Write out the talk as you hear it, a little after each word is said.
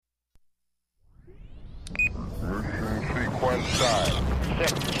start.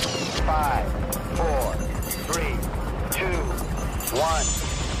 6, 5, 4, 3, 2, 1,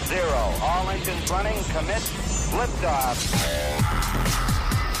 0. All engines running. Commit. Liftoff.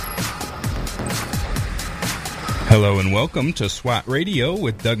 Hello and welcome to SWAT Radio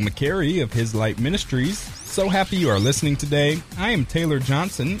with Doug McCary of His Light Ministries. So happy you are listening today. I am Taylor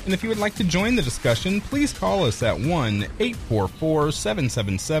Johnson, and if you would like to join the discussion, please call us at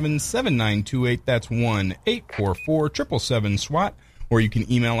 1-844-777-7928. That's 1-844-777-SWAT. Or you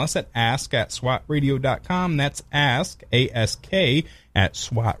can email us at ask@swatradio.com. That's ask, A-S-K, at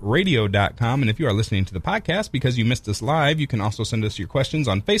swatradio.com. And if you are listening to the podcast because you missed us live, you can also send us your questions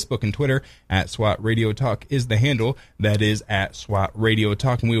on Facebook and Twitter. At SWAT Radio Talk is the handle. That is at SWAT Radio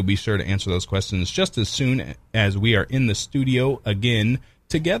Talk. And we will be sure to answer those questions just as soon as we are in the studio again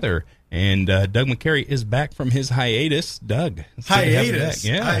together. And Doug McCary is back from his hiatus. Doug. Hiatus.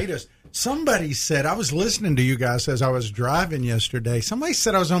 Yeah. Hiatus. Somebody said, I was listening to you guys as I was driving yesterday. Somebody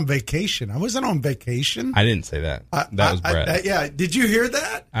said I was on vacation. I wasn't on vacation. I didn't say that. That was Brett. Yeah. Did you hear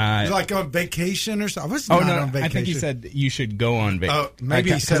that? Like on vacation or something? I was not on vacation. I think he said you should go on vacation. Oh,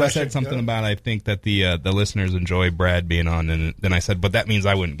 maybe he said I said something about I think that the listeners enjoy Brad being on, and then I said, but that means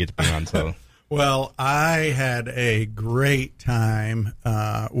I wouldn't get to be on. So, well, I had a great time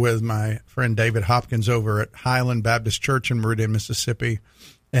with my friend David Hopkins over at Highland Baptist Church in Meridian, Mississippi.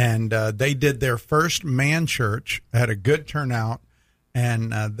 And they did their first man church, had a good turnout,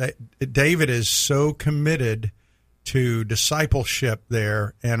 and David is so committed to discipleship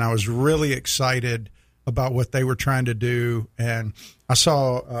there, and I was really excited about what they were trying to do. And I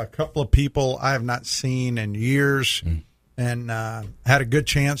saw a couple of people I have not seen in years, and had a good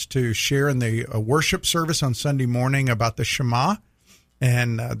chance to share in the worship service on Sunday morning about the Shema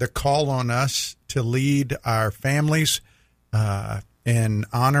and the call on us to lead our families and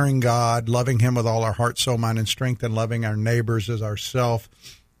honoring God, loving Him with all our heart, soul, mind, and strength, and loving our neighbors as ourselves.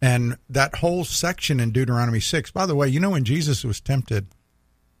 And that whole section in Deuteronomy 6, by the way, you know when Jesus was tempted,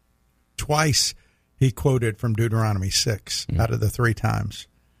 twice he quoted from Deuteronomy 6 out of the 3 times.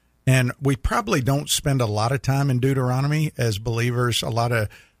 And we probably don't spend a lot of time in Deuteronomy as believers. A lot of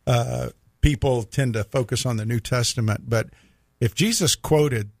people tend to focus on the New Testament, but if Jesus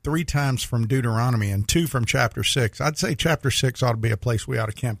quoted 3 times from Deuteronomy and 2 from chapter 6, I'd say chapter 6 ought to be a place we ought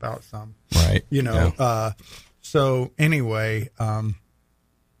to camp out some. Right. You know, yeah. So anyway,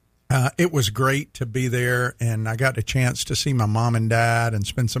 it was great to be there, and I got a chance to see my mom and dad and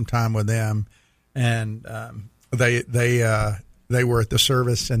spend some time with them. And they were at the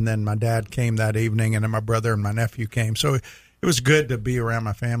service, and then my dad came that evening, and then my brother and my nephew came. So it was good to be around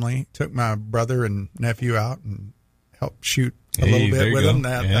my family. Took my brother and nephew out and helped shoot a little bit with them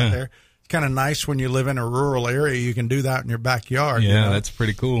out there. It's kind of nice when you live in a rural area. You can do that in your backyard. Yeah, you know? That's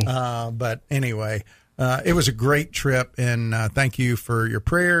pretty cool. But anyway, it was a great trip, and thank you for your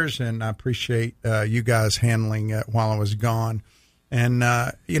prayers, and I appreciate you guys handling it while I was gone. And,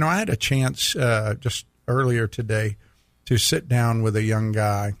 I had a chance just earlier today to sit down with a young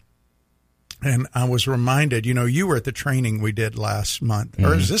guy, and I was reminded, you were at the training we did last month,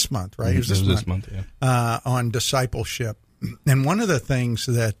 or it was this month, right? It was this month, yeah. On discipleship. And one of the things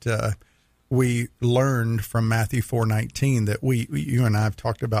that we learned from Matthew 4:19 that you and I have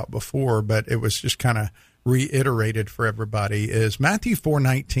talked about before, but it was just kind of reiterated for everybody, is Matthew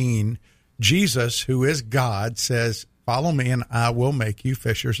 4:19, Jesus, who is God, says, "Follow me and I will make you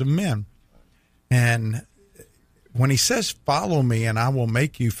fishers of men." And when he says, "Follow me and I will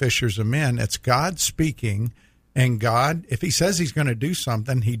make you fishers of men," it's God speaking, and God, if he says he's going to do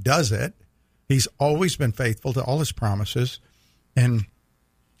something, he does it. He's always been faithful to all his promises. And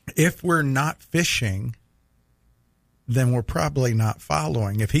if we're not fishing, then we're probably not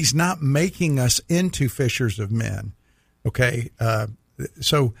following. If he's not making us into fishers of men, okay?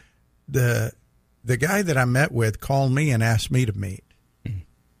 So the guy that I met with called me and asked me to meet.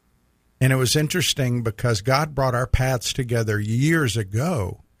 And it was interesting because God brought our paths together years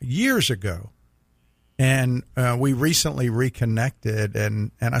ago. And we recently reconnected,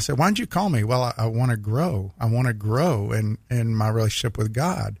 and I said, "Why don't you call me?" "Well, I want to grow. I want to grow in my relationship with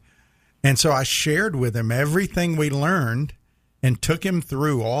God." And so I shared with him everything we learned and took him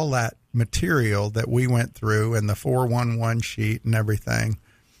through all that material that we went through and the 411 sheet and everything.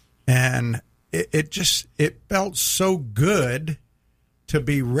 And it felt so good to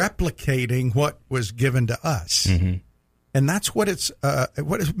be replicating what was given to us. Mm-hmm. And that's what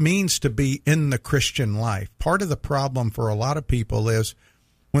what it means to be in the Christian life. Part of the problem for a lot of people is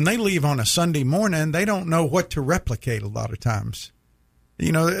when they leave on a Sunday morning, they don't know what to replicate a lot of times.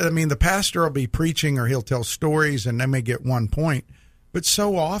 The pastor will be preaching or he'll tell stories and they may get one point. But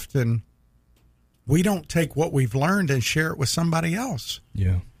so often we don't take what we've learned and share it with somebody else.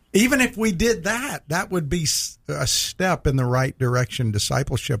 Yeah. Even if we did that, that would be a step in the right direction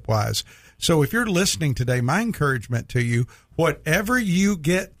discipleship-wise. So if you're listening today, my encouragement to you, whatever you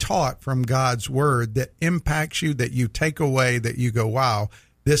get taught from God's Word that impacts you, that you take away, that you go, wow,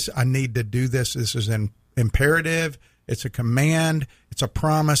 I need to do this. This is an imperative. It's a command. It's a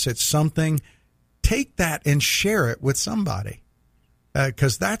promise. It's something. Take that and share it with somebody.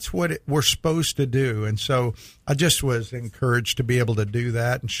 Because that's what we're supposed to do. And so I just was encouraged to be able to do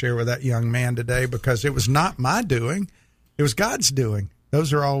that and share with that young man today, because it was not my doing. It was God's doing.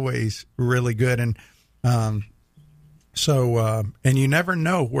 Those are always really good. And and you never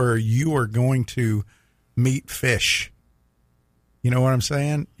know where you are going to meet fish. You know what I'm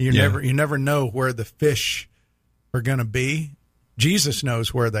saying? You never know where the fish are going to be. Jesus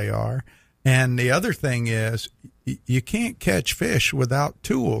knows where they are. And the other thing is, you can't catch fish without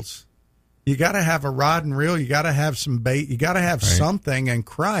tools. You got to have a rod and reel. You got to have some bait. You got to have something. And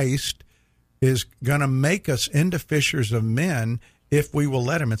Christ is going to make us into fishers of men if we will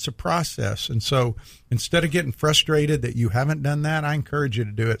let him. It's a process. And so instead of getting frustrated that you haven't done that, I encourage you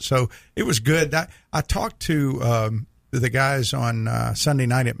to do it. So it was good. I talked to the guys on Sunday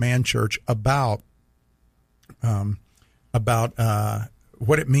night at Man Church about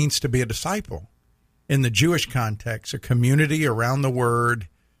what it means to be a disciple. In the Jewish context, a community around the Word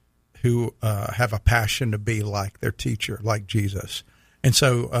who have a passion to be like their teacher, like Jesus. And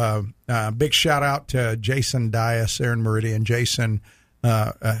so big shout out to Jason Dias there in Meridian. Jason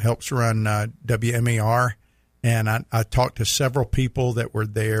helps run WMER. And I talked to several people that were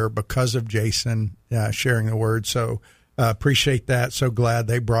there because of Jason sharing the Word. So appreciate that. So glad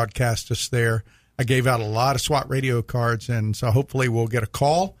they broadcast us there. I gave out a lot of SWAT radio cards, and so hopefully we'll get a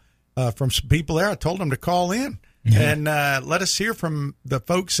call from some people there. I told them to call in and let us hear from the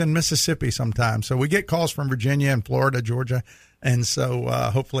folks in Mississippi sometime. So we get calls from Virginia and Florida, Georgia, and so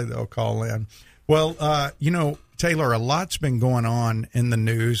hopefully they'll call in. Well, Taylor, a lot's been going on in the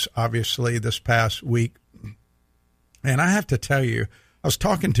news, obviously, this past week. And I have to tell you, I was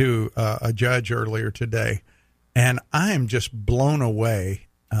talking to a judge earlier today, and I am just blown away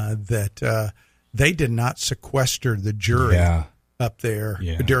that they did not sequester the jury up there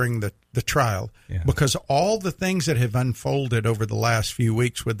during the trial, because all the things that have unfolded over the last few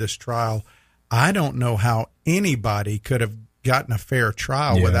weeks with this trial, I don't know how anybody could have gotten a fair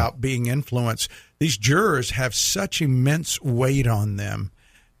trial without being influenced. These jurors have such immense weight on them.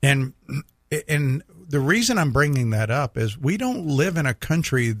 And the reason I'm bringing that up is we don't live in a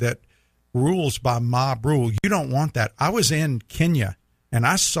country that rules by mob rule. You don't want that. I was in Kenya, and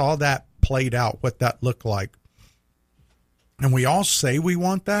I saw that played out, what that looked like. And we all say we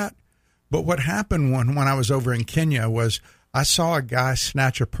want that. But what happened when I was over in Kenya was I saw a guy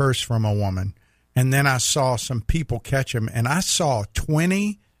snatch a purse from a woman, and then I saw some people catch him, and I saw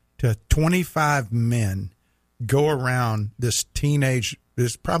 20 to 25 men go around this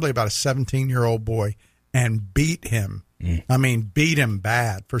probably about a 17-year-old boy, and beat him. I mean, beat him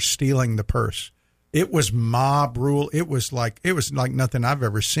bad for stealing the purse. It was mob rule. It was like nothing I've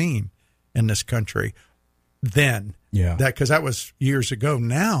ever seen in this country then. Because that was years ago.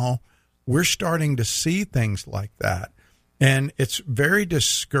 Now we're starting to see things like that. And it's very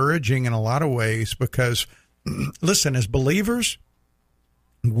discouraging in a lot of ways because, listen, as believers,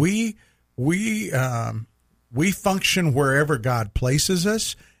 we function wherever God places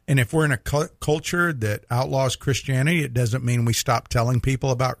us. And if we're in a culture that outlaws Christianity, it doesn't mean we stop telling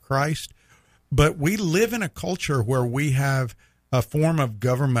people about Christ. But we live in a culture where we have a form of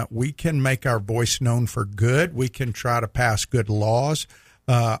government. We can make our voice known for good. We can try to pass good laws.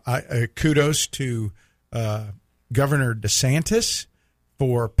 Kudos to Governor DeSantis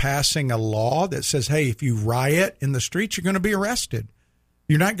for passing a law that says, hey, if you riot in the streets, you're going to be arrested.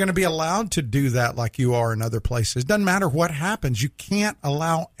 You're not going to be allowed to do that like you are in other places. Doesn't matter what happens. You can't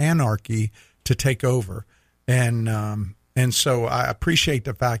allow anarchy to take over. And so I appreciate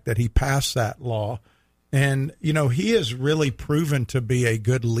the fact that he passed that law. And, he has really proven to be a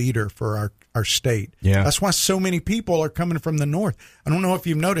good leader for our state. Yeah. That's why so many people are coming from the north. I don't know if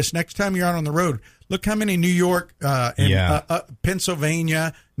you've noticed, next time you're out on the road, look how many New York and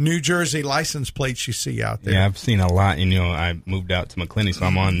Pennsylvania, New Jersey license plates you see out there. Yeah, I've seen a lot. And, I moved out to McClenny, so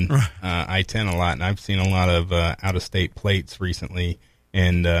I'm on I-10 a lot, and I've seen a lot of out-of-state plates recently.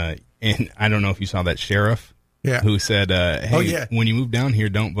 And I don't know if you saw that sheriff. Yeah. Who said, hey, when you move down here,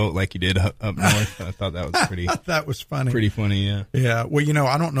 don't vote like you did up north. I thought that was pretty. That was funny. Pretty funny, yeah. Yeah. Well,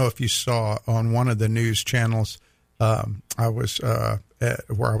 I don't know if you saw on one of the news channels, I was where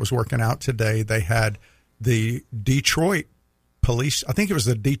I was working out today, they had the Detroit police, I think it was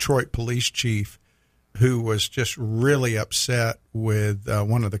the Detroit police chief, who was just really upset with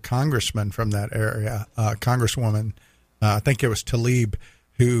one of the congressmen from that area, Congresswoman, I think it was Tlaib,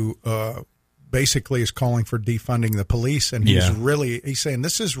 who basically is calling for defunding the police, and he's saying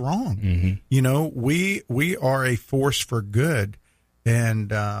this is wrong. Mm-hmm. You know, we are a force for good,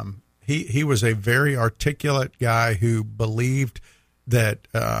 and he was a very articulate guy who believed that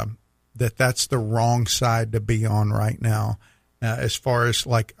that's the wrong side to be on right now, as far as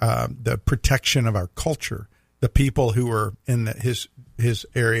like the protection of our culture, the people who are in his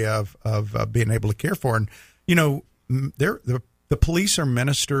area of being able to care for, and you know, the police are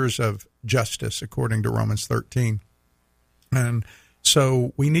ministers of justice, according to Romans 13. And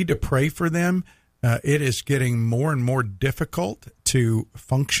so we need to pray for them. It is getting more and more difficult to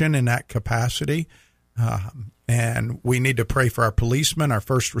function in that capacity. And we need to pray for our policemen, our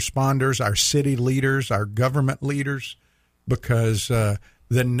first responders, our city leaders, our government leaders, because the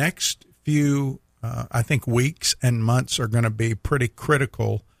next few, I think, weeks and months are going to be pretty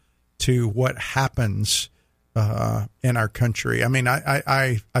critical to what happens in our country. I mean,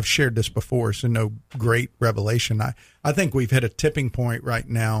 I've shared this before, so no great revelation. I think we've hit a tipping point right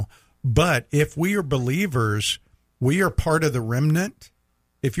now. But if we are believers, we are part of the remnant.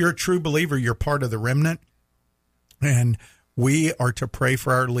 If you're a true believer, you're part of the remnant. And we are to pray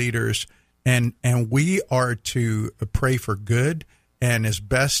for our leaders, and we are to pray for good, and as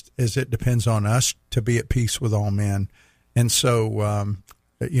best as it depends on us, to be at peace with all men. And so,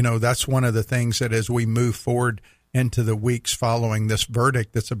 you know, that's one of the things that as we move forward into the weeks following this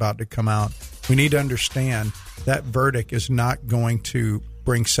verdict that's about to come out, we need to understand that verdict is not going to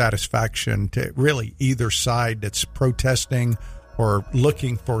bring satisfaction to really either side that's protesting or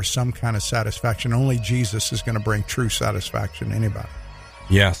looking for some kind of satisfaction. Only Jesus is going to bring true satisfaction to anybody.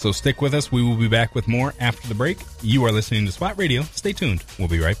 Yeah, so stick with us. We will be back with more after the break. You are listening to SWAT Radio. Stay tuned. We'll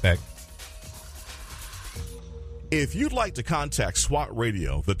be right back. If you'd like to contact SWAT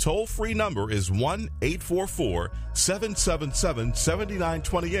Radio, the toll-free number is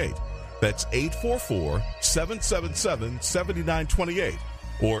 1-844-777-7928. That's 844-777-7928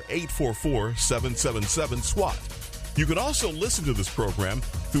 or 844-777-SWAT. You can also listen to this program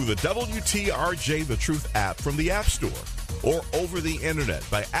through the WTRJ The Truth app from the App Store or over the internet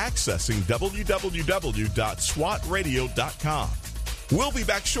by accessing www.swatradio.com. We'll be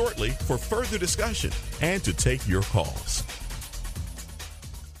back shortly for further discussion and to take your calls.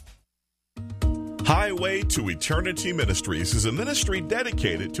 Highway to Eternity Ministries is a ministry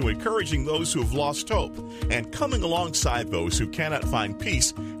dedicated to encouraging those who have lost hope and coming alongside those who cannot find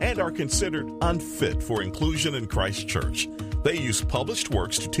peace and are considered unfit for inclusion in Christ Church. They use published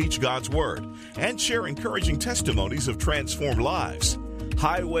works to teach God's Word and share encouraging testimonies of transformed lives.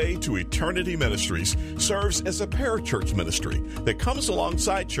 Highway to Eternity Ministries serves as a parachurch ministry that comes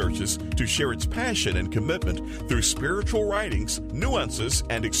alongside churches to share its passion and commitment through spiritual writings, nuances,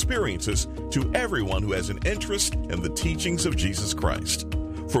 and experiences to everyone who has an interest in the teachings of Jesus Christ.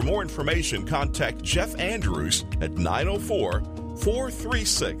 For more information, contact Jeff Andrews at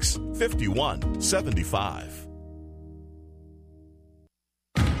 904-436-5175.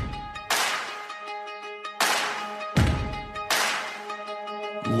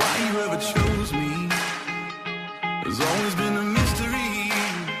 Why you ever chose me has always been a mystery.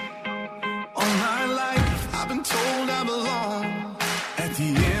 All my life I've been told I belong at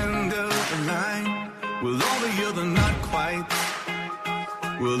the end of the line with all the other not quite,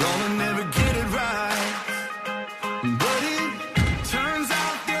 with all that never get it right. But it turns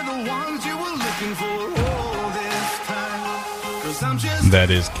out they're the ones you were looking for all this time. 'Cause I'm just That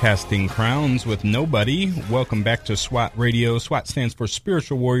is Casting Crowns with Nobody. Welcome back to SWAT Radio. SWAT stands for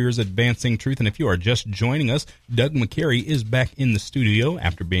Spiritual Warriors Advancing Truth. And if you are just joining us, Doug McCary is back in the studio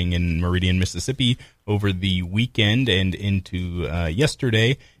after being in Meridian, Mississippi over the weekend and into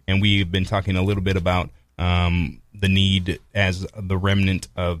yesterday. And we've been talking a little bit about the need as the remnant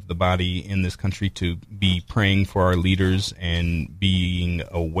of the body in this country to be praying for our leaders and being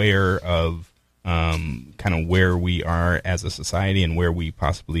aware of kind of where we are as a society and where we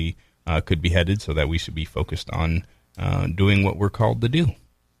possibly could be headed, so that we should be focused on doing what we're called to do.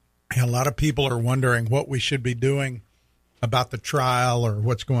 A lot of people are wondering what we should be doing about the trial or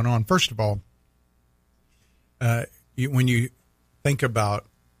what's going on. First of all, when you think about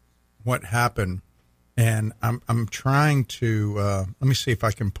what happened, and I'm trying to let me see if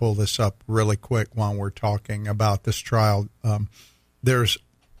I can pull this up really quick while we're talking about this trial.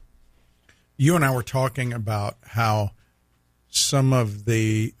 You and I were talking about how some of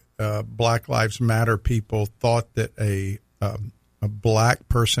the Black Lives Matter people thought that a black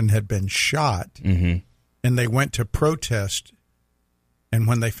person had been shot, Mm-hmm. and they went to protest And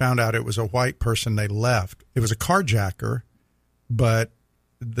when they found out it was a white person, they left. It was a carjacker, but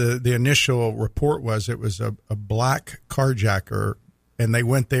the initial report was it was a black carjacker, and they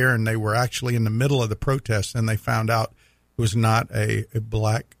went there and they were actually in the middle of the protest, and they found out it was not a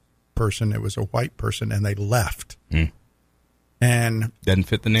black person, it was a white person, and they left. And doesn't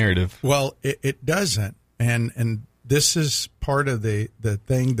fit the narrative. Well, it doesn't, and this is part of the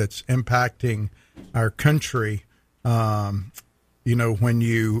thing that's impacting our country. You know, when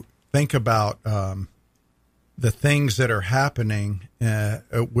you think about the things that are happening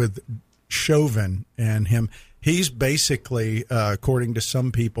with Chauvin and him, he's basically, according to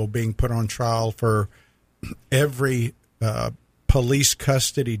some people, being put on trial for every police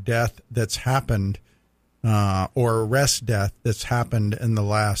custody death that's happened or arrest death that's happened in the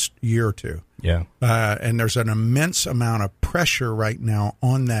last year or two. Yeah. And there's an immense amount of pressure right now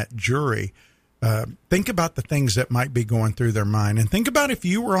on that jury. Think about the things that might be going through their mind, and think about if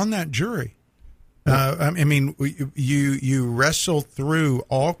you were on that jury. I mean, you wrestle through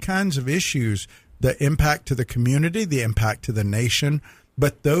all kinds of issues, the impact to the community, the impact to the nation,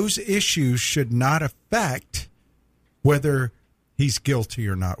 but those issues should not affect whether he's guilty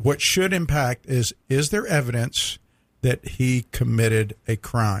or not. What should impact is there evidence that he committed a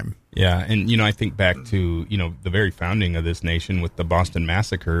crime? Yeah, and, you know, I think back to, you know, the very founding of this nation with the Boston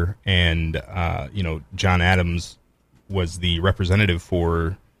Massacre, and, you know, John Adams was the representative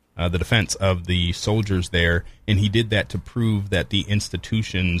for the defense of the soldiers there, and he did that to prove that the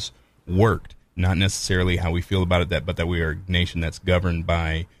institutions worked, not necessarily how we feel about it, but that we are a nation that's governed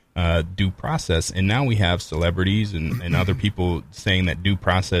by due process. And now we have celebrities and other people saying that due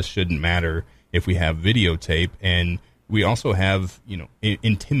process shouldn't matter if we have videotape, and we also have, you know,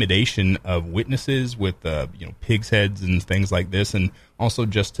 intimidation of witnesses with, you know, pigs' heads and things like this. And also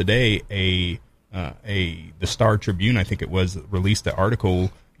just today, the Star Tribune, I think it was, released an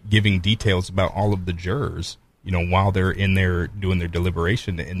article giving details about all of the jurors, you know, while they're in there doing their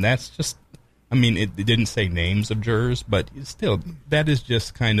deliberation. And that's just, I mean, it didn't say names of jurors, but still, that is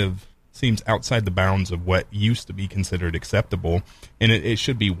just kind of seems outside the bounds of what used to be considered acceptable. And it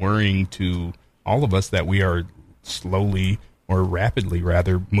should be worrying to all of us that we are slowly, or rapidly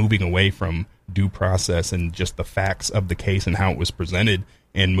rather, moving away from due process and just the facts of the case and how it was presented,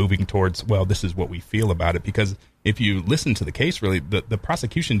 and moving towards, well, this is what we feel about it. Because if you listen to the case, really, the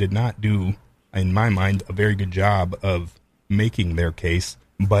prosecution did not do, in my mind, a very good job of making their case.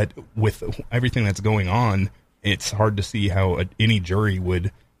 But with everything that's going on, it's hard to see how any jury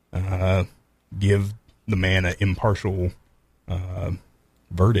would give the man an impartial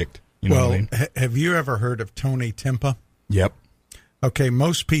verdict. You know well, what I mean? Have you ever heard of Tony Timpa? Yep. Okay,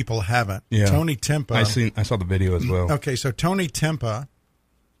 most people haven't. Yeah. Tony Timpa. I saw the video as well. Okay, so Tony Timpa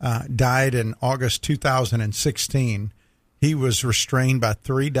died in August 2016. He was restrained by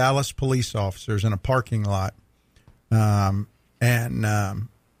 3 Dallas police officers in a parking lot. And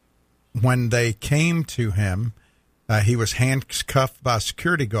when they came to him, he was handcuffed by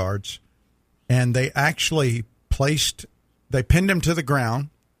security guards, and they actually pinned him to the ground,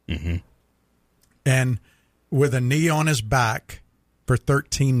 and with a knee on his back for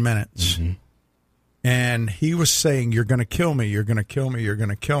 13 minutes. And he was saying, "You're going to kill me. You're going to kill me. You're going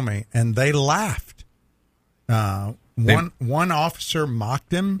to kill me." And they laughed. One officer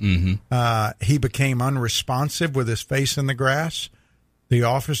mocked him. He became unresponsive with his face in the grass. The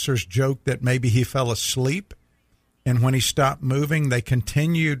officers joked that maybe he fell asleep. And when he stopped moving, they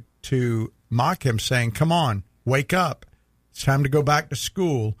continued to mock him, saying, "Come on, wake up. It's time to go back to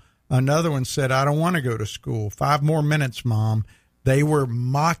school." Another one said, "I don't want to go to school. 5 more minutes, Mom." They were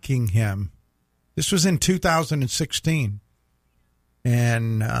mocking him. This was in 2016.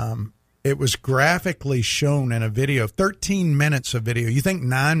 And it was graphically shown in a video, 13 minutes of video. You think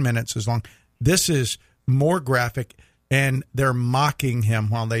 9 minutes is long. This is more graphic, and they're mocking him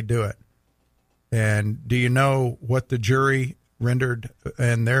while they do it. And do you know what the jury rendered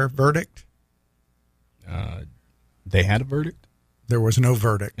in their verdict? They had a verdict? There was no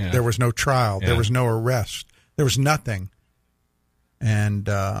verdict. Yeah. There was no trial. Yeah. There was no arrest. There was nothing. And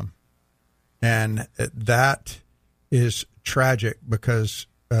that is tragic, because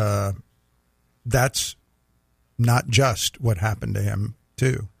that's not just what happened to him,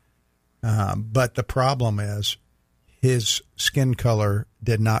 too. But the problem is his skin color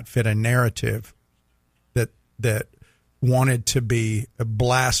did not fit a narrative that wanted to be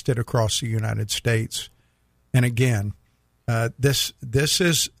blasted across the United States. And again, this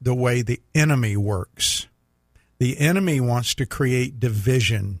is the way the enemy works. The enemy wants to create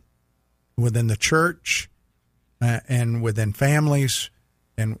division within the church and within families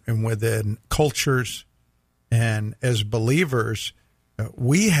and within cultures. And as believers,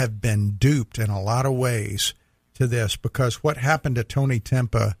 we have been duped in a lot of ways to this, because what happened to Tony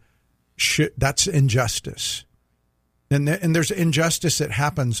Tempa, that's injustice. And there's injustice that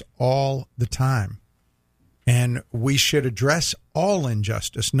happens all the time. And we should address all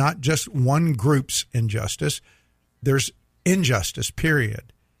injustice, not just one group's injustice. There's injustice,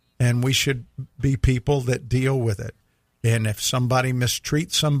 period. And we should be people that deal with it. And if somebody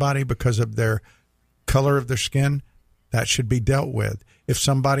mistreats somebody because of their color of their skin, that should be dealt with. If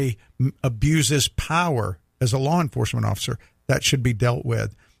somebody abuses power as a law enforcement officer, that should be dealt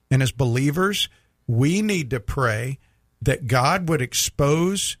with. And as believers, we need to pray that God would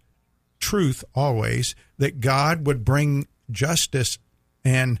expose truth always, that God would bring justice,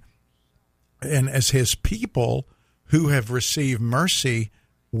 and as his people who have received mercy,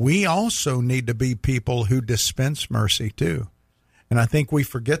 we also need to be people who dispense mercy too. And I think we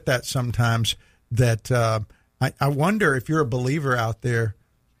forget that sometimes, that I wonder if you're a believer out there,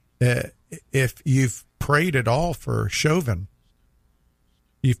 if you've prayed at all for Chauvin.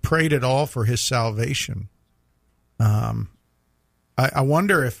 You've prayed at all for his salvation. I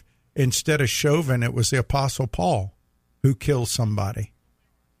wonder if instead of Chauvin, it was the Apostle Paul who killed somebody.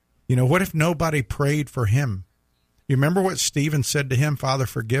 You know, what if nobody prayed for him? You remember what Stephen said to him? Father,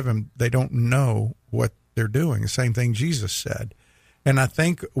 forgive them. They don't know what they're doing. The same thing Jesus said. And I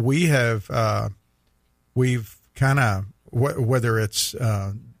think we have, we've kind of, whether it's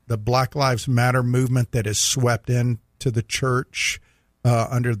the Black Lives Matter movement that is swept into the church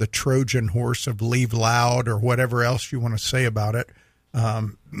under the Trojan horse of Leave Loud or whatever else you want to say about it,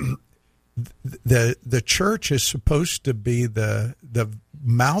 the church is supposed to be the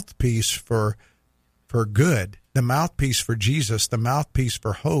mouthpiece for good, the mouthpiece for Jesus, the mouthpiece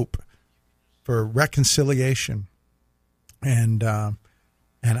for hope, for reconciliation, and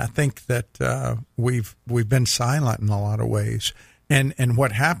I think that we've been silent in a lot of ways. And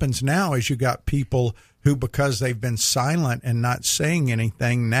what happens now is you got people who, because they've been silent and not saying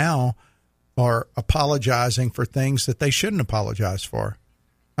anything, now are apologizing for things that they shouldn't apologize for.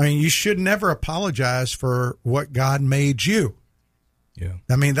 I mean, you should never apologize for what God made you. Yeah.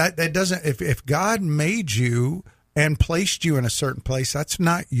 I mean, that doesn't, if God made you and placed you in a certain place, that's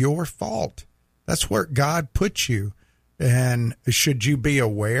not your fault. That's where God put you. And should you be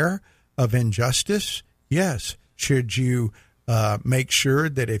aware of injustice? Yes. Should you make sure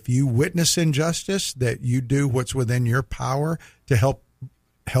that if you witness injustice, that you do what's within your power to help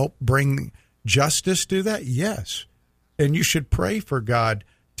bring justice to that? Yes. And you should pray for God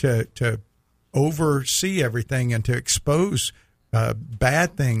to oversee everything and to expose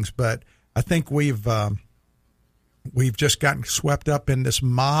bad things. But I think we've just gotten swept up in this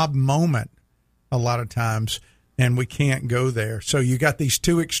mob moment a lot of times, and we can't go there. So you got these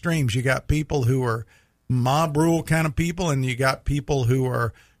two extremes. You got people who are mob rule kind of people, and you got people who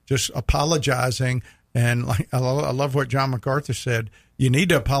are just apologizing. And like I love what John MacArthur said. You need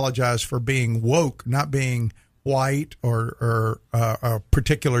to apologize for being woke, not being white or a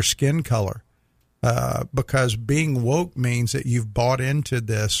particular skin color, because being woke means that you've bought into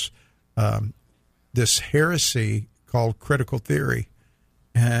this heresy called critical theory.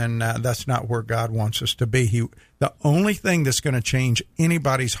 And that's not where God wants us to be. The only thing that's going to change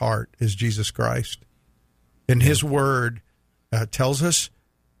anybody's heart is Jesus Christ. And his word tells us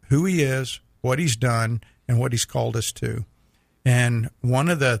who he is, what he's done, and what he's called us to. And one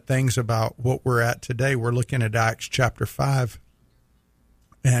of the things about what we're at today, we're looking at Acts chapter 5.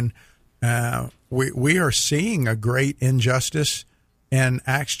 And we are seeing a great injustice in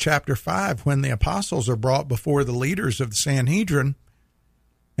Acts chapter 5 when the apostles are brought before the leaders of the Sanhedrin.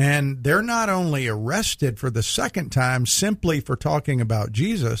 And they're not only arrested for the second time simply for talking about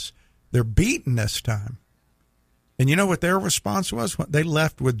Jesus, they're beaten this time. And you know what their response was? They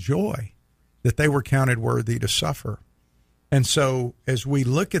left with joy that they were counted worthy to suffer. And so as we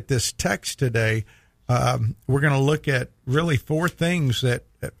look at this text today, we're going to look at really four things that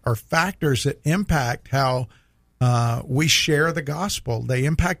are factors that impact how we share the gospel. They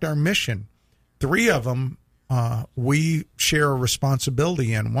impact our mission. Three of them we share a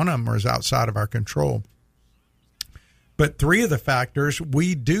responsibility in. One of them is outside of our control. But three of the factors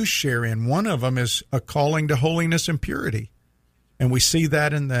we do share in. One of them is a calling to holiness and purity. And we see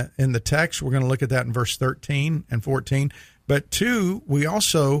that in the text. We're going to look at that in verse 13 and 14. But two, we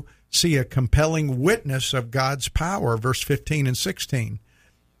also see a compelling witness of God's power, verse 15 and 16.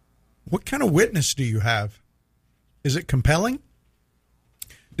 What kind of witness do you have? Is it compelling?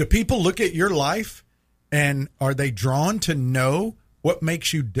 Do people look at your life and are they drawn to know what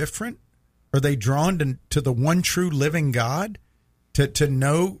makes you different? Are they drawn to the one true living God? To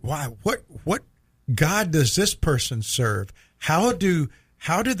know, wow, what God does this person serve? how do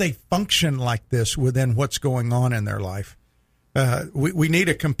they function like this within what's going on in their life? We need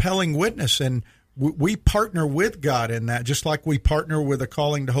a compelling witness, and we partner with God in that, just like we partner with a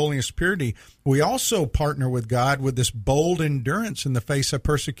calling to holiness and purity. We also partner with God with this bold endurance in the face of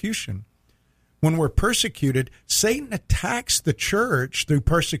persecution. When we're persecuted, Satan attacks the church through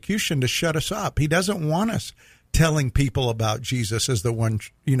persecution to shut us up. He doesn't want us telling people about Jesus as the one,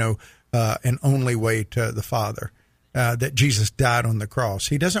 and only way to the Father, that Jesus died on the cross.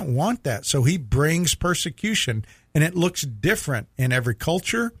 He doesn't want that. So he brings persecution, and it looks different in every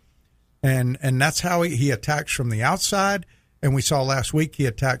culture. And that's how he attacks from the outside. And we saw last week he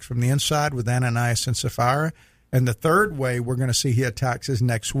attacks from the inside with Ananias and Sapphira. And the third way we're going to see he attacks is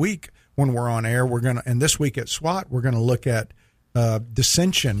next week when we're on air. And this week at SWAT, we're going to look at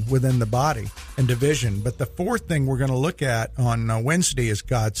dissension within the body and division. But the fourth thing we're going to look at on Wednesday is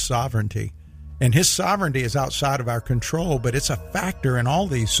God's sovereignty. And his sovereignty is outside of our control, but it's a factor in all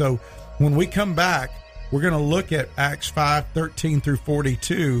these. So when we come back, we're going to look at Acts 5:13 through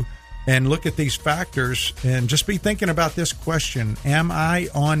 42 and look at these factors and just be thinking about this question: am I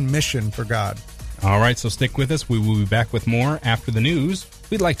on mission for God? All right, so stick with us. We will be back with more after the news.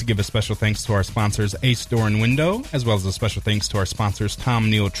 We'd like to give a special thanks to our sponsors, Ace Door and Window, as well as a special thanks to our sponsors,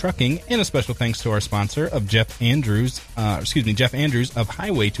 Tom Neal Trucking, and a special thanks to our sponsor of Jeff Andrews of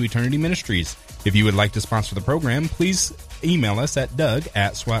Highway to Eternity Ministries. If you would like to sponsor the program, please email us at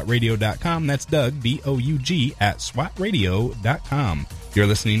doug@swatradio.com. That's Doug, DOUG, @swatradio.com. You're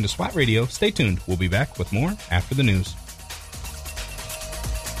listening to SWAT Radio. Stay tuned. We'll be back with more after the news.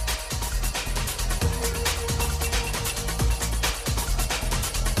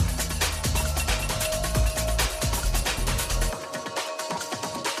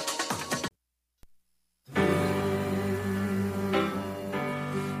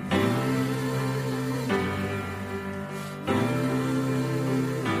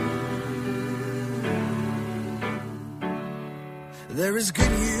 There is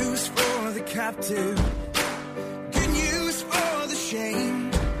good news for the captive, good news for the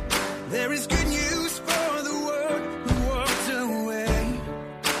shame. There is good news for the world who walked away.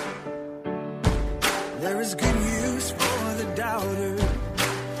 There is good news for the doubter,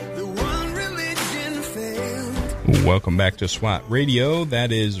 the one religion failed. Welcome back to SWAT Radio.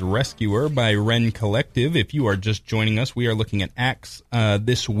 That is Rescuer by Ren Collective. If you are just joining us, we are looking at Acts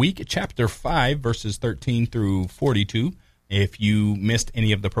this week, chapter 5, verses 13 through 42. If you missed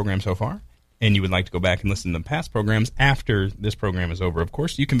any of the program so far and you would like to go back and listen to past programs after this program is over, of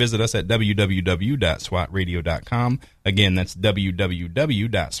course, you can visit us at www.swatradio.com. Again, that's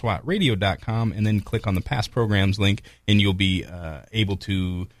www.swatradio.com, and then click on the past programs link, and you'll be able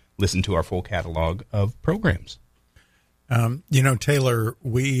to listen to our full catalog of programs. Taylor,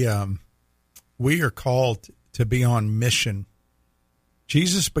 we are called to be on mission.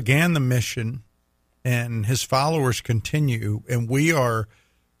 Jesus began the mission, and his followers continue, and we are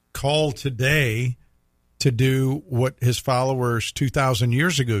called today to do what his followers 2,000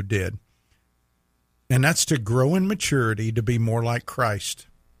 years ago did, and that's to grow in maturity to be more like Christ.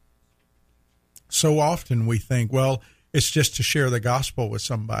 So often we think, well, it's just to share the gospel with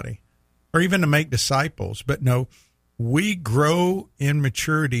somebody or even to make disciples, but no, we grow in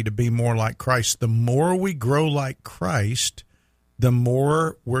maturity to be more like Christ. The more we grow like Christ, the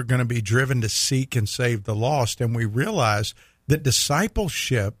more we're going to be driven to seek and save the lost. And we realize that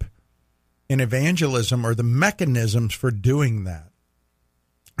discipleship and evangelism are the mechanisms for doing that.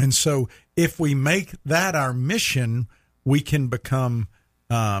 And so if we make that our mission, we can become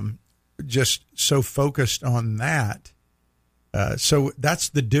just so focused on that. So that's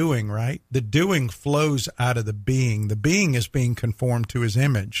the doing, right? The doing flows out of the being. The being is being conformed to his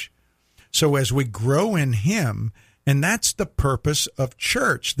image. So as we grow in him, and that's the purpose of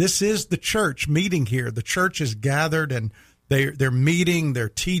church. This is the church meeting here. The church is gathered, and they're meeting, they're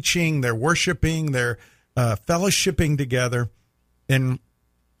teaching, they're worshiping, they're fellowshipping together. And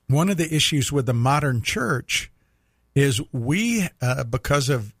one of the issues with the modern church is we, because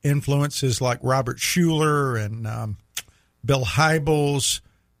of influences like Robert Schuller and Bill Hybels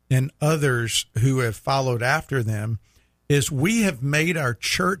and others who have followed after them, is we have made our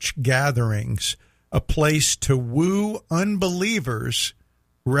church gatherings a place to woo unbelievers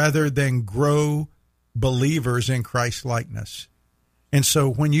rather than grow believers in Christ likeness. And so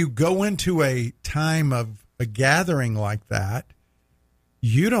when you go into a time of a gathering like that,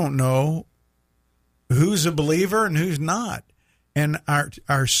 you don't know who's a believer and who's not. And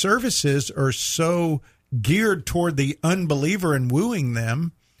our services are so geared toward the unbeliever and wooing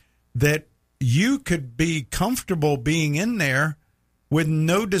them that you could be comfortable being in there with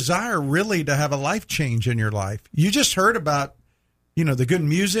no desire really to have a life change in your life. You just heard about, the good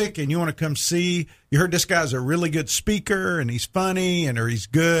music, and you want to come see. You heard this guy's a really good speaker, and he's funny, or he's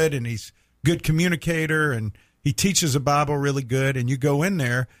good, and he's a good communicator, and he teaches the Bible really good, and you go in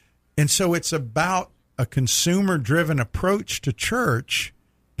there. And so it's about a consumer-driven approach to church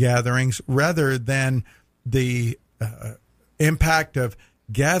gatherings rather than the impact of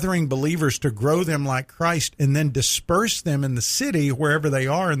gathering believers to grow them like Christ and then disperse them in the city, wherever they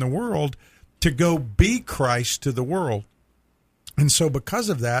are in the world, to go be Christ to the world. And so because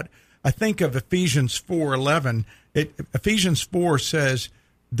of that, I think of Ephesians 4:11. Ephesians 4 says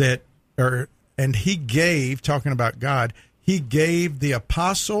that, and he gave, talking about God, he gave the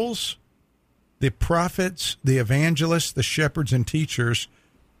apostles, the prophets, the evangelists, the shepherds, and teachers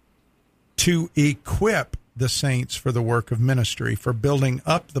to equip the saints for the work of ministry, for building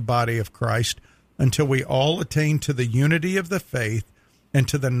up the body of Christ until we all attain to the unity of the faith and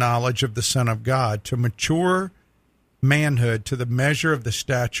to the knowledge of the Son of God, to mature manhood, to the measure of the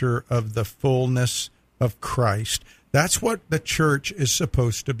stature of the fullness of Christ. That's what the church is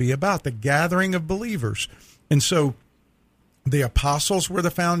supposed to be about, the gathering of believers. And so the apostles were the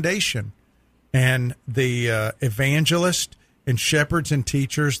foundation, and the evangelists and shepherds and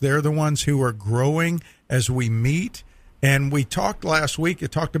teachers, they're the ones who are growing as we meet. And we talked last week,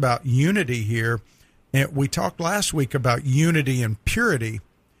 it talked about unity here, and we talked last week about unity and purity.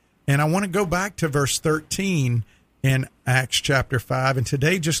 And I want to go back to verse 13 in Acts chapter 5, and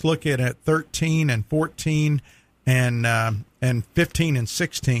today just look at 13 and 14 and 15 and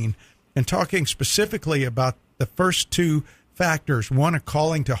 16, and talking specifically about the first two factors: one, a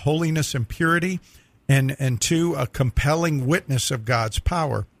calling to holiness and purity, and two, a compelling witness of God's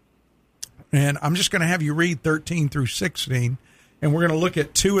power. And I'm just going to have you read 13 through 16, and we're going to look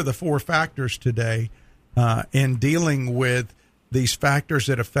at two of the four factors today in dealing with these factors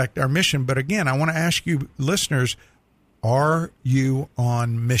that affect our mission. But again, I want to ask you, listeners, are you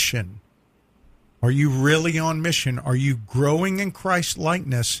on mission? Are you really on mission? Are you growing in Christ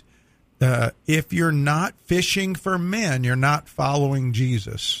likeness? If you're not fishing for men, you're not following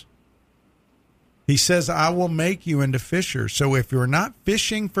Jesus. He says, I will make you into fishers. So if you're not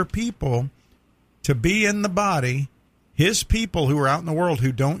fishing for people to be in the body, his people who are out in the world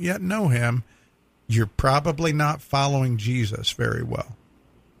who don't yet know him, you're probably not following Jesus very well.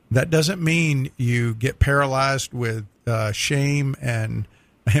 That doesn't mean you get paralyzed with shame and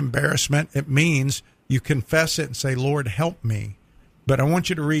embarrassment. It means you confess it and say, Lord, help me. But I want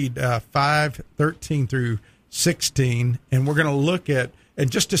you to read 5:13 through 16, and we're going to look at,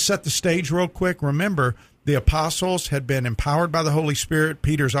 and just to set the stage real quick, remember, the apostles had been empowered by the Holy Spirit.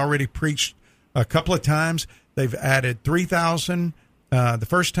 Peter's already preached a couple of times. They've added 3,000 the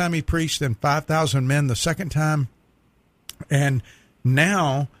first time he preached, and 5,000 men the second time. And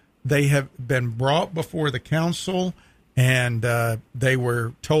now they have been brought before the council, and they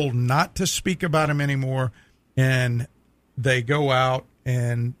were told not to speak about him anymore. And they go out,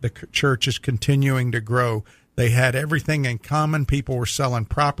 and the church is continuing to grow. They had everything in common. People were selling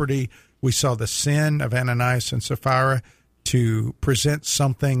property. We saw the sin of Ananias and Sapphira to present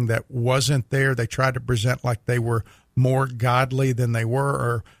something that wasn't there. They tried to present like they were more godly than they were,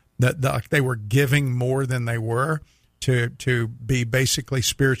 or that they were giving more than they were, to be basically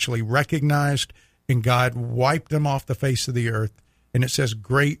spiritually recognized, and God wiped them off the face of the earth. And it says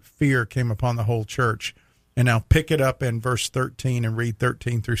great fear came upon the whole church. And now pick it up in verse 13 and read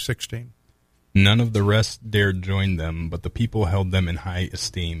 13 through 16. None of the rest dared join them, but the people held them in high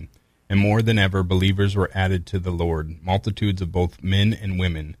esteem. And more than ever, believers were added to the Lord, multitudes of both men and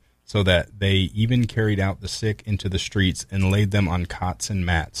women, so that they even carried out the sick into the streets and laid them on cots and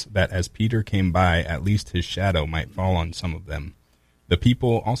mats, that as Peter came by, at least his shadow might fall on some of them. The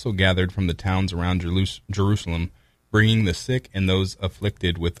people also gathered from the towns around Jerusalem, bringing the sick and those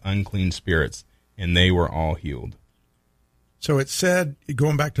afflicted with unclean spirits, and they were all healed. So it said,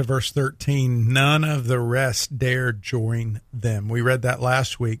 going back to verse 13, none of the rest dared join them. We read that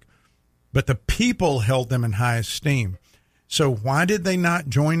last week. But the people held them in high esteem. So why did they not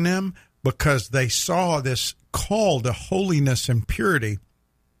join them? Because they saw this call to holiness and purity.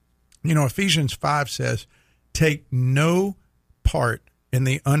 You know, Ephesians 5 says, take no part in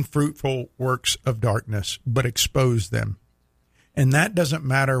the unfruitful works of darkness, but expose them. And that doesn't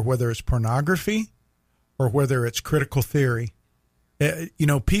matter whether it's pornography or whether it's critical theory. You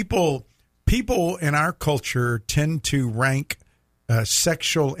know, people in our culture tend to rank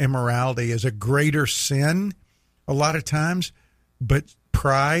sexual immorality as a greater sin a lot of times, but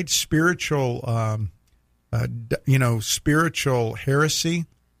pride, spiritual heresy,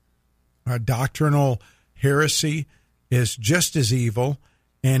 doctrinal heresy is just as evil,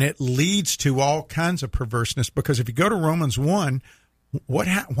 and it leads to all kinds of perverseness. Because if you go to Romans 1,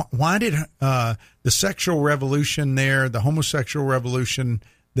 why did the sexual revolution there, the homosexual revolution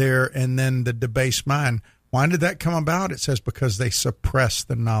there, and then the debased mind, why did that come about? It says because they suppressed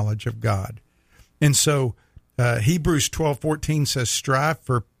the knowledge of God. And so Hebrews 12:14 says, strive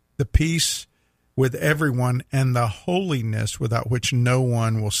for the peace with everyone and the holiness without which no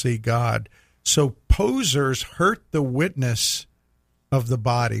one will see God. So posers hurt the witness of the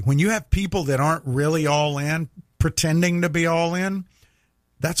body. When you have people that aren't really all in, pretending to be all in,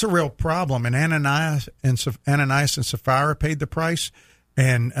 that's a real problem. And Ananias and Sapphira paid the price,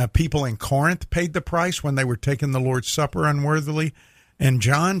 and people in Corinth paid the price when they were taking the Lord's Supper unworthily. And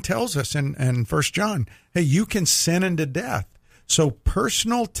John tells us in 1 John, hey, you can sin unto death. So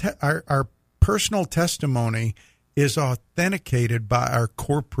our personal testimony is authenticated by our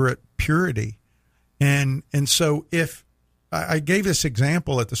corporate purity. And so if I gave this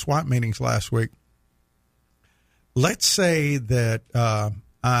example at the SWAT meetings last week, let's say that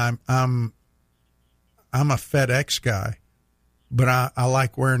I'm a FedEx guy, but I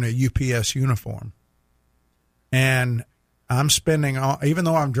like wearing a UPS uniform. And I'm spending even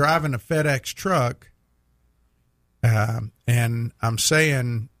though I'm driving a FedEx truck, and I'm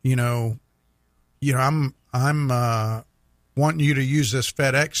saying, I'm wanting you to use this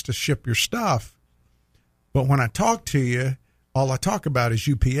FedEx to ship your stuff. But when I talk to you, all I talk about is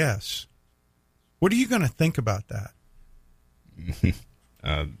UPS. What are you going to think about that?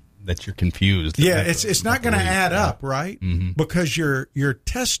 That you're confused. Yeah, it's not going to add up, right? Mm-hmm. Because your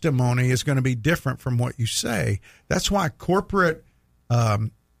testimony is going to be different from what you say. That's why corporate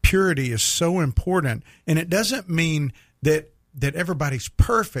purity is so important. And it doesn't mean that everybody's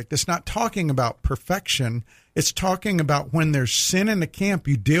perfect. It's not talking about perfection. It's talking about when there's sin in the camp,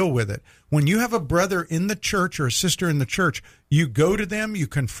 you deal with it. When you have a brother in the church or a sister in the church, you go to them, you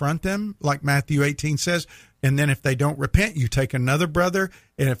confront them, like Matthew 18 says, and then if they don't repent, you take another brother,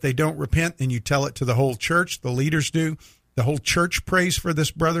 and if they don't repent, then you tell it to the whole church. The leaders do. The whole church prays for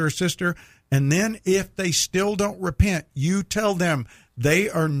this brother or sister. And then if they still don't repent, you tell them they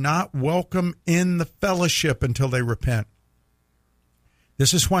are not welcome in the fellowship until they repent.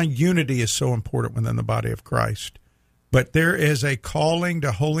 This is why unity is so important within the body of Christ. But there is a calling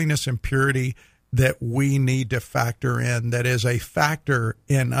to holiness and purity that we need to factor in, that is a factor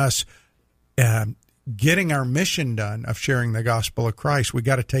in us getting our mission done of sharing the gospel of Christ. We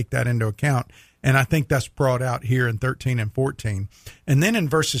got to take that into account. And I think that's brought out here in 13 and 14. And then in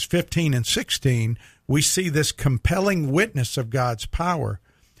verses 15 and 16, we see this compelling witness of God's power.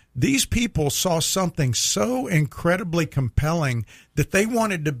 These people saw something so incredibly compelling that they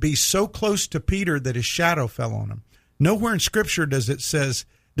wanted to be so close to Peter that his shadow fell on him. Nowhere in Scripture does it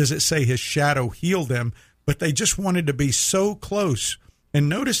say his shadow healed them, but they just wanted to be so close. And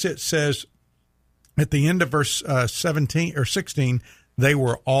notice it says at the end of verse 17 or 16, they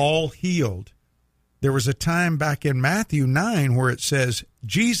were all healed. There was a time back in Matthew 9 where it says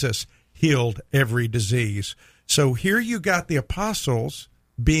Jesus healed every disease. So here you got the apostles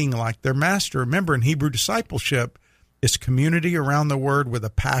being like their master. Remember, in Hebrew discipleship, it's community around the word with a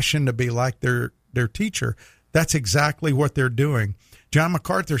passion to be like their teacher. That's exactly what they're doing. John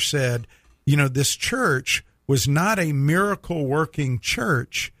MacArthur said, this church was not a miracle-working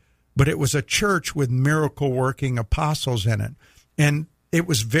church, but it was a church with miracle-working apostles in it. And it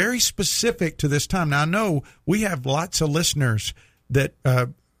was very specific to this time. Now, I know we have lots of listeners that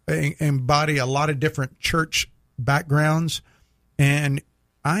embody a lot of different church backgrounds, and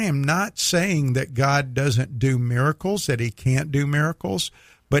I am not saying that God doesn't do miracles, that he can't do miracles,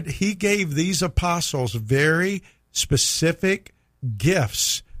 but he gave these apostles very specific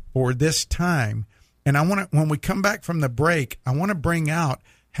gifts for this time. And I want to, when we come back from the break, I want to bring out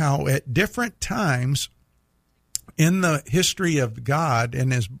how at different times in the history of God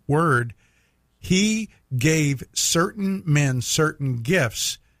and his word, he gave certain men certain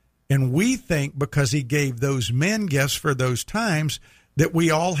gifts. And we think because he gave those men gifts for those times that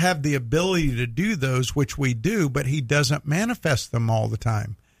we all have the ability to do those, which we do, but he doesn't manifest them all the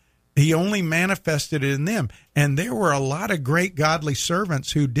time. He only manifested it in them. And there were a lot of great godly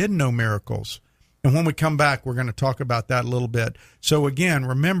servants who did know miracles. And when we come back, we're going to talk about that a little bit. So again,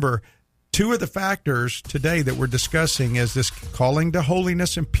 remember, two of the factors today that we're discussing is this calling to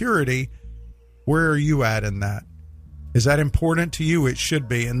holiness and purity. Where are you at in that? Is that important to you? It should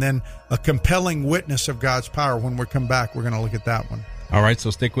be. And then a compelling witness of God's power. When we come back, we're going to look at that one. All right,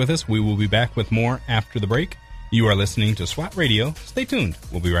 so stick with us. We will be back with more after the break. You are listening to SWAT Radio. Stay tuned.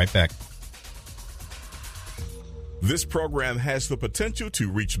 We'll be right back. This program has the potential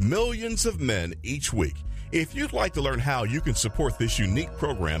to reach millions of men each week. If you'd like to learn how you can support this unique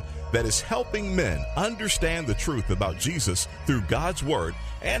program that is helping men understand the truth about Jesus through God's Word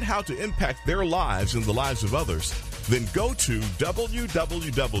and how to impact their lives and the lives of others, then go to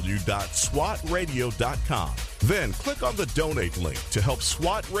www.swatradio.com. Then click on the donate link to help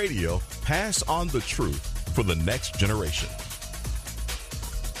SWAT Radio pass on the truth for the next generation.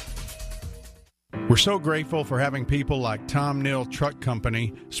 We're so grateful for having people like Tom Neal Truck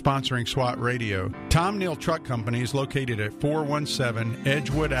Company sponsoring SWAT Radio. Tom Neal Truck Company is located at 417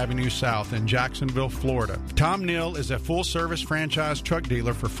 Edgewood Avenue South in Jacksonville, Florida. Tom Neal is a full-service franchise truck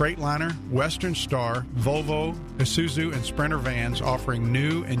dealer for Freightliner, Western Star, Volvo, Isuzu, and Sprinter vans, offering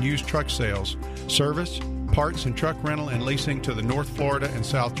new and used truck sales, service, parts and truck rental and leasing to the North Florida and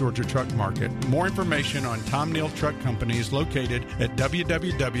South Georgia truck market. More information on Tom Neal Truck Company is located at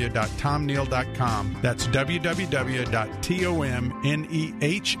www.tomneal.com. That's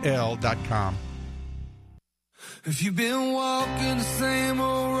www.tomnehl.com. If you've been walking the same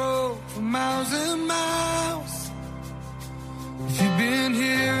old road for miles and miles, if you've been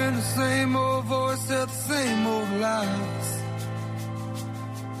hearing the same old voice tell the same old lies,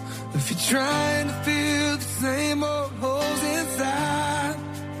 if you're trying to fill the same old holes inside,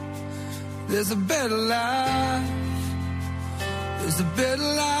 there's a better life. There's a better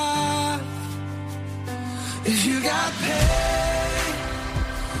life. If you got pain,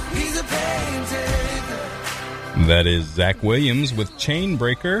 he's a pain taker. That is Zach Williams with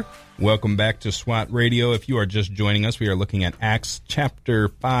Chainbreaker. Welcome back to SWAT Radio. If you are just joining us, we are looking at Acts chapter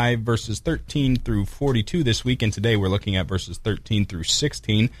 5, verses 13 through 42 this week, and today we're looking at verses 13 through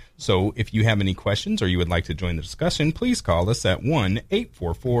 16. So if you have any questions or you would like to join the discussion, please call us at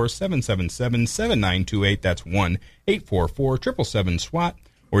 1-844-777-7928. That's 1-844-777-SWAT.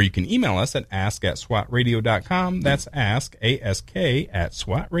 Or you can email us at ask@swatradio.com. That's ask, A-S-K,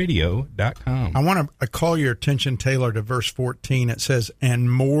 @swatradio.com. I want to call your attention, Taylor, to verse 14. It says, and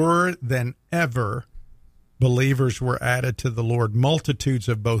more than ever, believers were added to the Lord, multitudes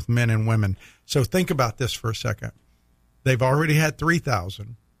of both men and women. So think about this for a second. They've already had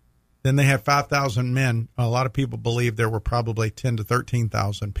 3,000. Then they had 5,000 men. A lot of people believe there were probably 10 to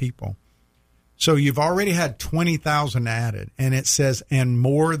 13,000 people. So you've already had 20,000 added, and it says, and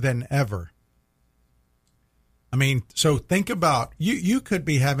more than ever. I mean, so think about, you could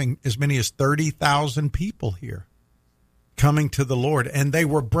be having as many as 30,000 people here coming to the Lord, and they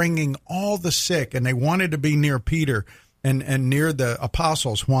were bringing all the sick, and they wanted to be near Peter and near the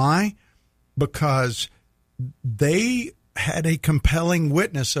apostles. Why? Because they had a compelling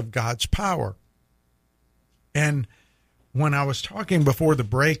witness of God's power. And when I was talking before the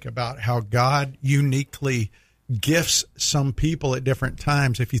break about how God uniquely gifts some people at different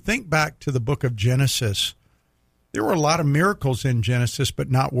times, if you think back to the book of Genesis, there were a lot of miracles in Genesis, but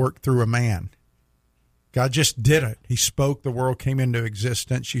not worked through a man. God just did it. He spoke, the world came into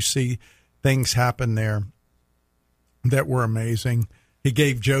existence. You see things happen there that were amazing. He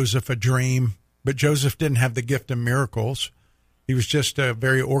gave Joseph a dream, but Joseph didn't have the gift of miracles. He was just a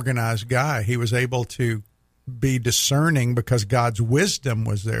very organized guy. He was able to be discerning because God's wisdom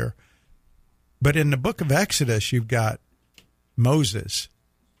was there. But in the book of Exodus, you've got Moses,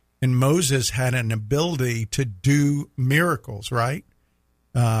 and Moses had an ability to do miracles, right?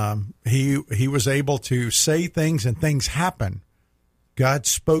 He was able to say things and things happen. God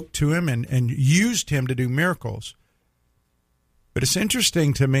spoke to him and used him to do miracles. But it's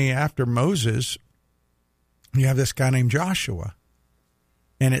interesting to me, after Moses, you have this guy named Joshua.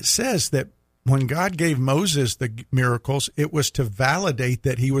 And it says that when God gave Moses the miracles, it was to validate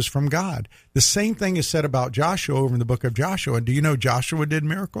that he was from God. The same thing is said about Joshua over in the book of Joshua. Do you know Joshua did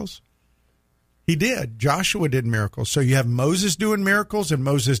miracles? He did. Joshua did miracles. So you have Moses doing miracles and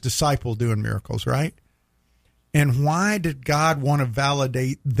Moses' disciple doing miracles, right? And why did God want to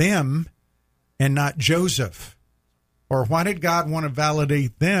validate them and not Joseph? Or why did God want to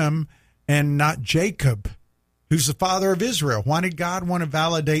validate them and not Jacob, who's the father of Israel? Why did God want to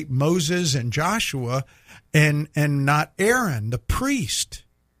validate Moses and Joshua and not Aaron, the priest?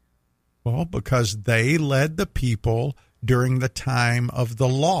 Well, because they led the people during the time of the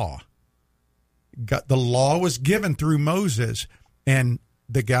law. The law was given through Moses, and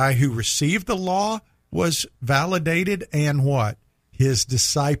the guy who received the law was validated, and what? His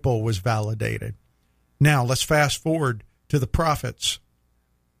disciple was validated. Now, let's fast forward to the prophets.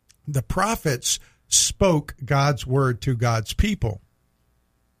 The prophets spoke God's word to God's people.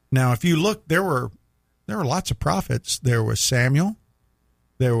 Now, if you look, there were lots of prophets. There was Samuel,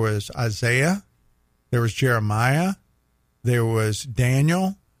 there was Isaiah, there was Jeremiah, there was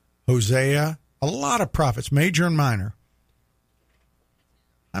Daniel, Hosea, a lot of prophets, major and minor.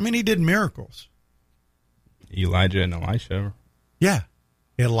 I mean, he did miracles. Elijah and Elisha. Yeah.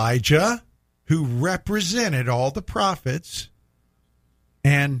 Elijah, who represented all the prophets,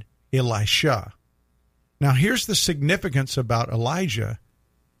 and Elisha. Now, here's the significance about Elijah.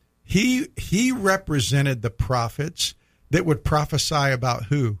 He represented the prophets that would prophesy about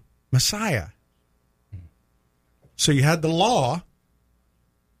who? Messiah. So you had the law,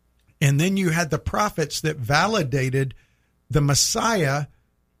 and then you had the prophets that validated the Messiah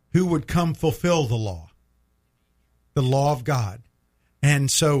who would come fulfill the law of God.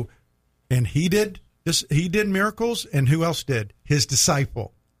 And so, and he did miracles, and who else did? His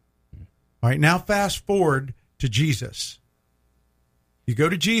disciple. All right, now fast forward to Jesus. You go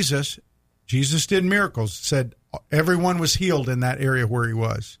to Jesus. Jesus did miracles, said everyone was healed in that area where he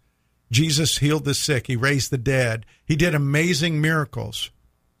was. Jesus healed the sick. He raised the dead. He did amazing miracles.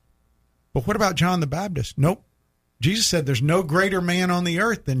 But what about John the Baptist? Nope. Jesus said there's no greater man on the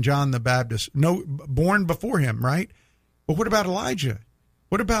earth than John the Baptist, no born before him, right? But what about Elijah?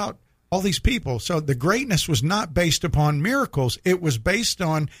 What about all these people? So the greatness was not based upon miracles. It was based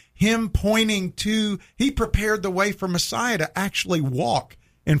on him pointing to, he prepared the way for Messiah to actually walk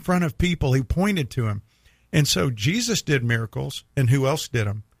in front of people. He pointed to him. And so Jesus did miracles, and who else did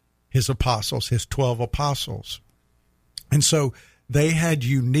them? His apostles, his 12 apostles. And so they had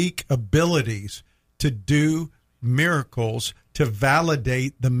unique abilities to do miracles to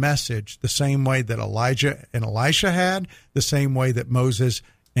validate the message, the same way that Elijah and Elisha had, the same way that Moses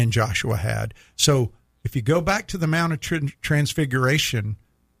and Joshua had. So if you go back to the Mount of Transfiguration,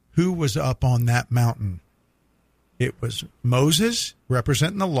 who was up on that mountain? It was Moses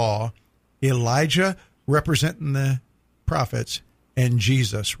representing the law, Elijah representing the prophets, and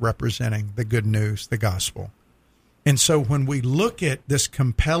Jesus representing the good news, the gospel. And so when we look at this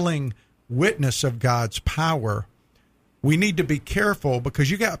compelling witness of God's power, we need to be careful, because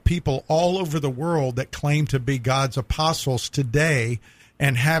you got people all over the world that claim to be God's apostles today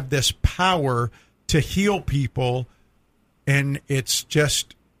and have this power to heal people. And it's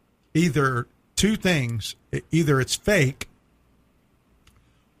just either two things. Either it's fake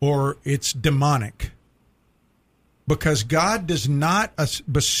or it's demonic. Because God does not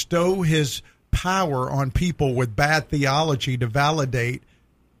bestow his power on people with bad theology to validate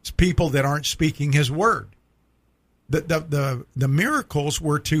people that aren't speaking his word. The miracles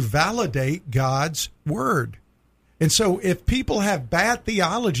were to validate God's word. And so if people have bad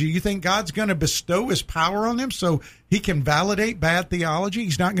theology, you think God's going to bestow his power on them so he can validate bad theology?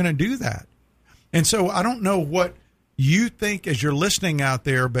 He's not going to do that. And so I don't know what you think as you're listening out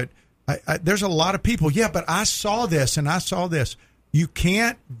there, but there's a lot of people, yeah, but I saw this and I saw this. You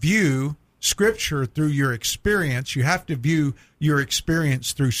can't view Scripture through your experience. You have to view your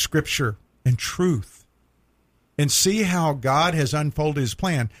experience through Scripture and truth and see how God has unfolded his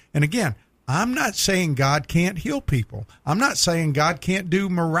plan. And again, I'm not saying God can't heal people. I'm not saying God can't do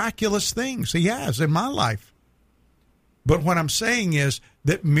miraculous things. He has in my life. But what I'm saying is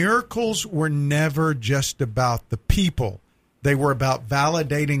that miracles were never just about the people. They were about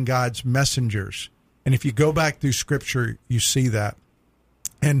validating God's messengers. And if you go back through Scripture, you see that.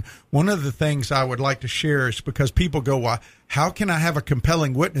 And one of the things I would like to share is because people go, well, how can I have a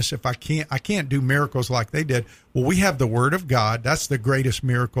compelling witness if I can't do miracles like they did? Well, we have the Word of God. That's the greatest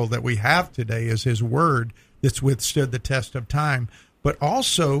miracle that we have today, is his Word that's withstood the test of time. But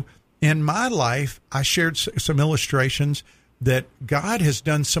also in my life, I shared some illustrations that God has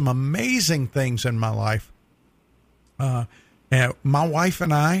done some amazing things in my life. My wife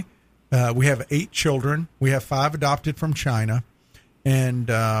and I, we have 8 children. We have 5 adopted from China.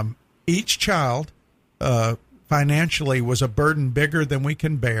 And each child financially was a burden bigger than we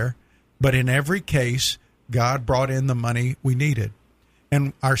can bear. But in every case, God brought in the money we needed.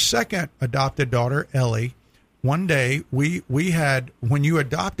 And our second adopted daughter, Ellie, one day we had, when you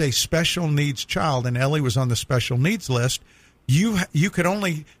adopt a special needs child, and Ellie was on the special needs list, you could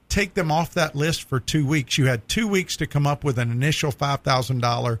only take them off that list for 2 weeks. You had 2 weeks to come up with an initial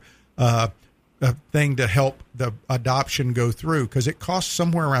 $5,000 thing to help the adoption go through, because it costs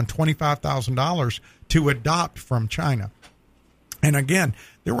somewhere around $25,000 to adopt from China. And again,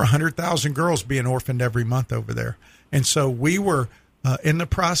 there were 100,000 girls being orphaned every month over there. And so we were in the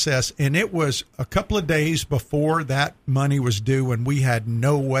process, and it was a couple of days before that money was due, and we had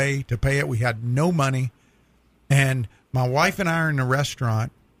no way to pay it. We had no money. And my wife and I are in a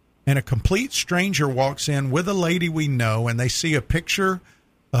restaurant, and a complete stranger walks in with a lady we know, and they see a picture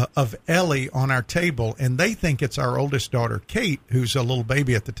of Ellie on our table, and they think it's our oldest daughter, Kate, who's a little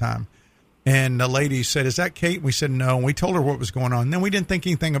baby at the time. And the lady said, "Is that Kate?" We said no, and we told her what was going on. And then we didn't think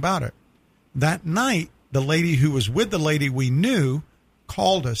anything about it. That night, the lady who was with the lady we knew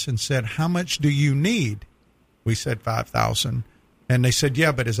called us and said, "How much do you need?" We said 5,000. And they said,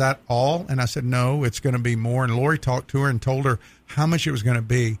 yeah, but is that all? And I said, no, it's going to be more. And Lori talked to her and told her how much it was going to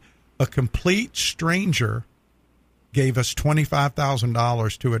be. A complete stranger gave us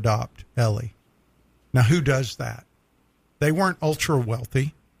 $25,000 to adopt Ellie. Now, who does that? They weren't ultra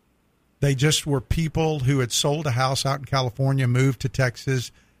wealthy. They just were people who had sold a house out in California, moved to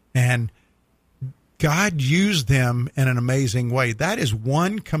Texas, and God used them in an amazing way. That is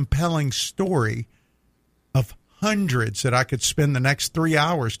one compelling story of hundreds that I could spend the next 3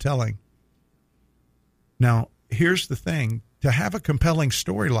 hours telling. Now, here's the thing. To have a compelling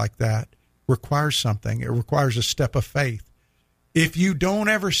story like that requires something. It requires a step of faith. If you don't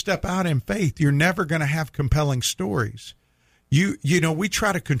ever step out in faith, you're never going to have compelling stories. You know, we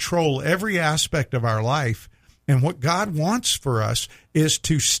try to control every aspect of our life, and what God wants for us is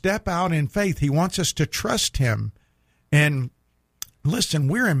to step out in faith. He wants us to trust him. And listen,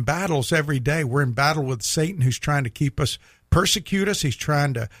 we're in battles every day. We're in battle with Satan, who's trying to keep us, persecute us. He's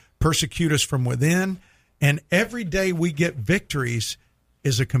trying to persecute us from within. And every day we get victories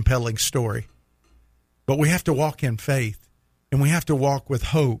is a compelling story. But we have to walk in faith, and we have to walk with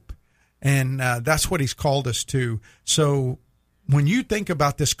hope. And that's what he's called us to. So when you think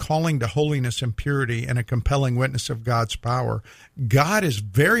about this calling to holiness and purity and a compelling witness of God's power, God is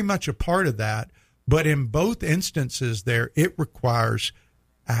very much a part of that. But in both instances there, it requires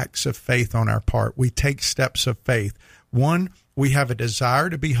acts of faith on our part. We take steps of faith. One, we have a desire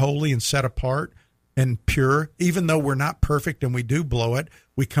to be holy and set apart and pure. Even though we're not perfect and we do blow it,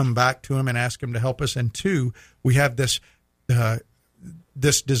 we come back to him and ask him to help us. And two, we have this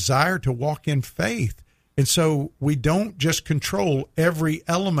desire to walk in faith. And so we don't just control every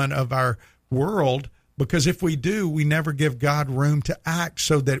element of our world, because if we do, we never give God room to act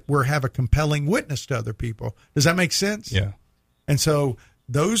so that we have a compelling witness to other people. Does that make sense? Yeah. And so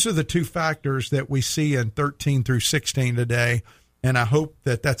those are the two factors that we see in 13 through 16 today. And I hope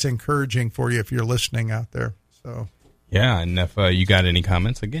that that's encouraging for you if you're listening out there. So. Yeah, and if you got any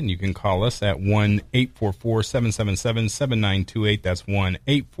comments, again, you can call us at 1-844-777-7928. That's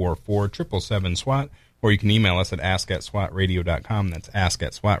 1-844-777-SWAT. Or you can email us at ask@swatradio.com. That's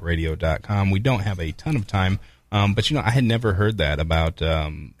ask@swatradio.com. We don't have a ton of time, but, you know, I had never heard that about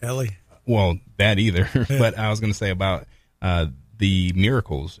Ellie. Well, that either. But I was going to say about the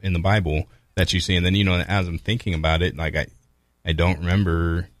miracles in the Bible that you see. And then, you know, as I'm thinking about it, like I don't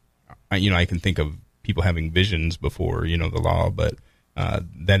remember, I can think of people having visions before, you know, the law, but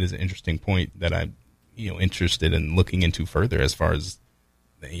that is an interesting point that I'm, interested in looking into further as far as,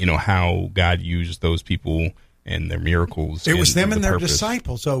 how God used those people and their miracles. It was them and their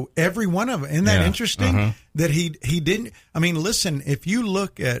disciples. So every one of them. Isn't that interesting? That he didn't. I mean, listen, if you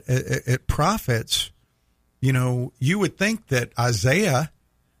look at prophets, you would think that Isaiah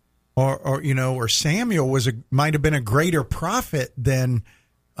or Samuel might have been a greater prophet than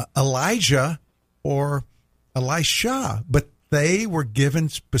Elijah or Elisha, but they were given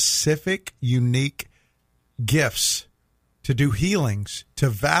specific, unique gifts to do healings, to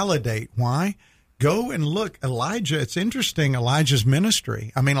validate. Why? Go and look. Elijah, it's interesting, Elijah's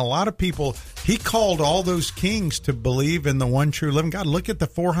ministry. I mean, a lot of people, he called all those kings to believe in the one true living God. Look at the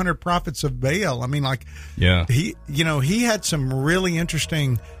 400 prophets of Baal. I mean, he had some really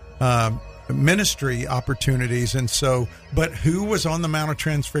interesting ministry opportunities. And so, but who was on the Mount of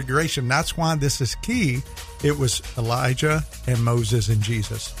Transfiguration? That's why this is key. It was Elijah and Moses and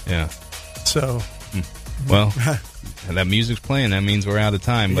Jesus. Yeah. So, well, that music's playing. That means we're out of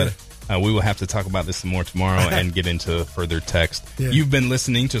time, but we will have to talk about this some more tomorrow and get into further text. Yeah. You've been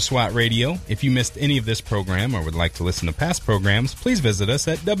listening to SWAT Radio. If you missed any of this program or would like to listen to past programs, please visit us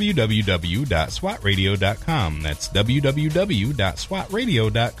at www.swatradio.com. That's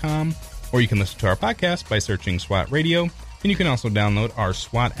www.swatradio.com. Or you can listen to our podcast by searching SWAT Radio. And you can also download our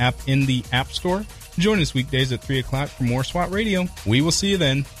SWAT app in the App Store. Join us weekdays at 3 o'clock for more SWAT Radio. We will see you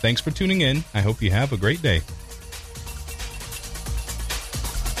then. Thanks for tuning in. I hope you have a great day.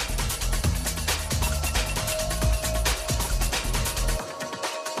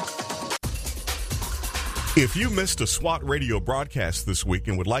 If you missed a SWAT Radio broadcast this week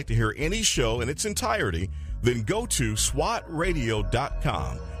and would like to hear any show in its entirety, then go to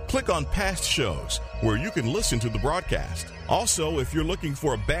swatradio.com. Click on past shows where you can listen to the broadcast. Also, if you're looking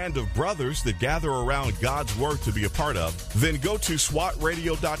for a band of brothers that gather around God's Word to be a part of, then go to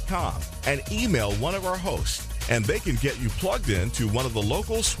swatradio.com and email one of our hosts, and they can get you plugged in to one of the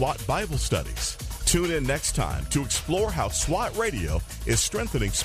local SWAT Bible studies. Tune in next time to explore how SWAT Radio is strengthening